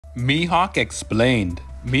Mihawk Explained.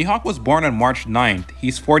 Mihawk was born on March 9th.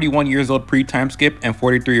 He's 41 years old pre-time skip and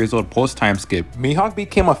 43 years old post-time skip. Mihawk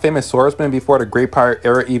became a famous swordsman before the Great Pirate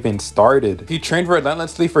era even started. He trained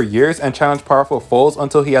relentlessly for years and challenged powerful foes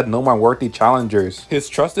until he had no more worthy challengers. His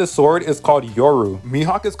trusted sword is called Yoru.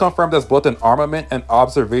 Mihawk is confirmed as both an armament and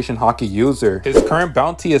observation hockey user. His current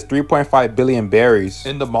bounty is 3.5 billion berries.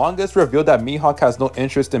 In the manga, it's revealed that Mihawk has no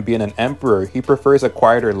interest in being an emperor. He prefers a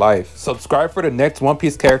quieter life. Subscribe for the next One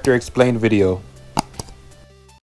Piece character explained video.